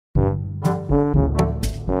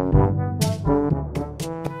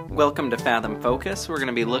Welcome to FathomFocus. We're going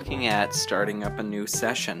to be looking at starting up a new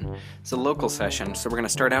session. It's a local session, so we're going to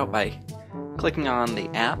start out by clicking on the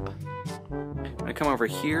app. I'm going to come over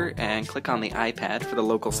here and click on the iPad for the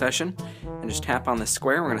local session and just tap on the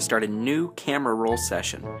square. We're going to start a new camera roll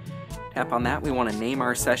session. Tap on that. We want to name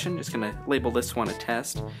our session. Just going to label this one a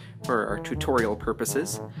test for our tutorial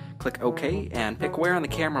purposes. Click OK and pick where on the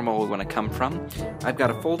camera roll we want to come from. I've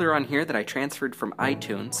got a folder on here that I transferred from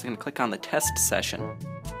iTunes. I'm going to click on the test session.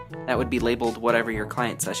 That would be labeled whatever your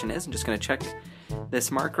client session is. I'm just going to check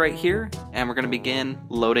this mark right here, and we're going to begin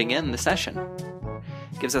loading in the session.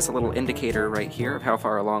 It gives us a little indicator right here of how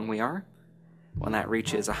far along we are. When that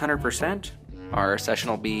reaches 100%, our session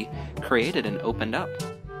will be created and opened up.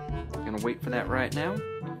 I'm going to wait for that right now.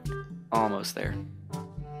 Almost there.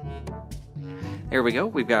 There we go.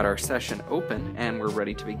 We've got our session open and we're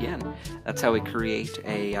ready to begin. That's how we create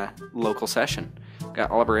a local session. We've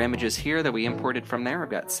got all of our images here that we imported from there. I've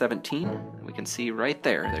got 17. We can see right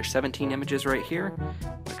there. There's 17 images right here.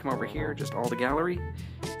 I come over here, just all the gallery,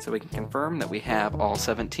 so we can confirm that we have all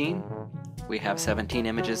 17. We have 17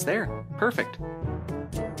 images there. Perfect.